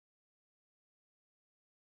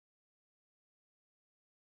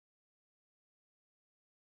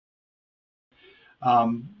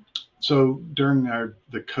Um, so during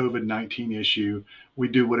the COVID-19 issue, we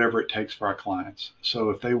do whatever it takes for our clients. So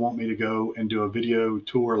if they want me to go and do a video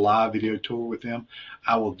tour, live video tour with them,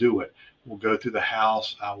 I will do it. We'll go through the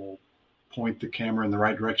house. I will point the camera in the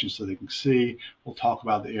right direction so they can see. We'll talk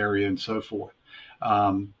about the area and so forth.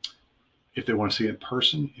 Um, if they want to see it in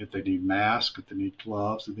person, if they need masks, if they need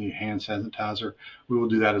gloves, if they need hand sanitizer, we will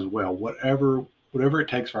do that as well. Whatever it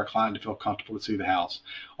takes for our client to feel comfortable to see the house.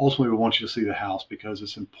 Ultimately, we want you to see the house because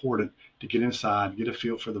it's important to get inside, get a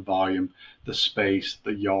feel for the volume, the space,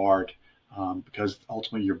 the yard, because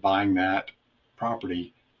ultimately you're buying that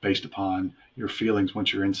property based upon your feelings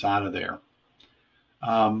once you're inside of there.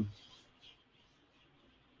 Um,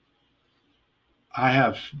 I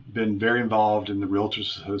have been very involved in the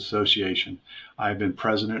Realtors Association. I've been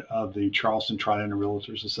president of the Charleston Trident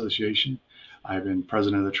Realtors Association. I've been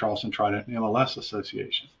president of the Charleston Trident MLS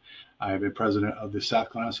Association. I have been president of the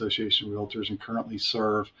South Carolina Association of Realtors and currently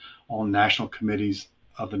serve on national committees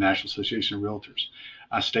of the National Association of Realtors.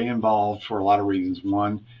 I stay involved for a lot of reasons.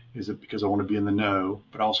 One is that because I want to be in the know,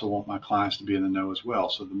 but also want my clients to be in the know as well.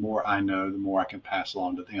 So the more I know, the more I can pass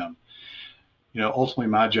along to them. Ultimately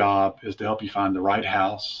my job is to help you find the right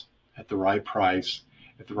house at the right price,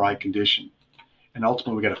 at the right condition. And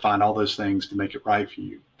ultimately we got to find all those things to make it right for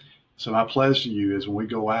you. So my pledge to you is when we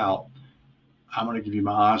go out, I'm going to give you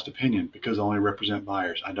my honest opinion because I only represent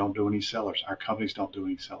buyers. I don't do any sellers. Our companies don't do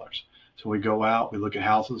any sellers. So we go out, we look at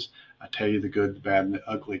houses. I tell you the good, the bad, and the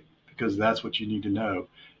ugly because that's what you need to know.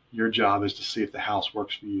 Your job is to see if the house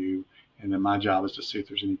works for you. And then my job is to see if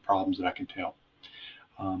there's any problems that I can tell.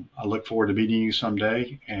 I look forward to meeting you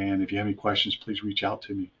someday. And if you have any questions, please reach out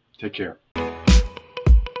to me. Take care.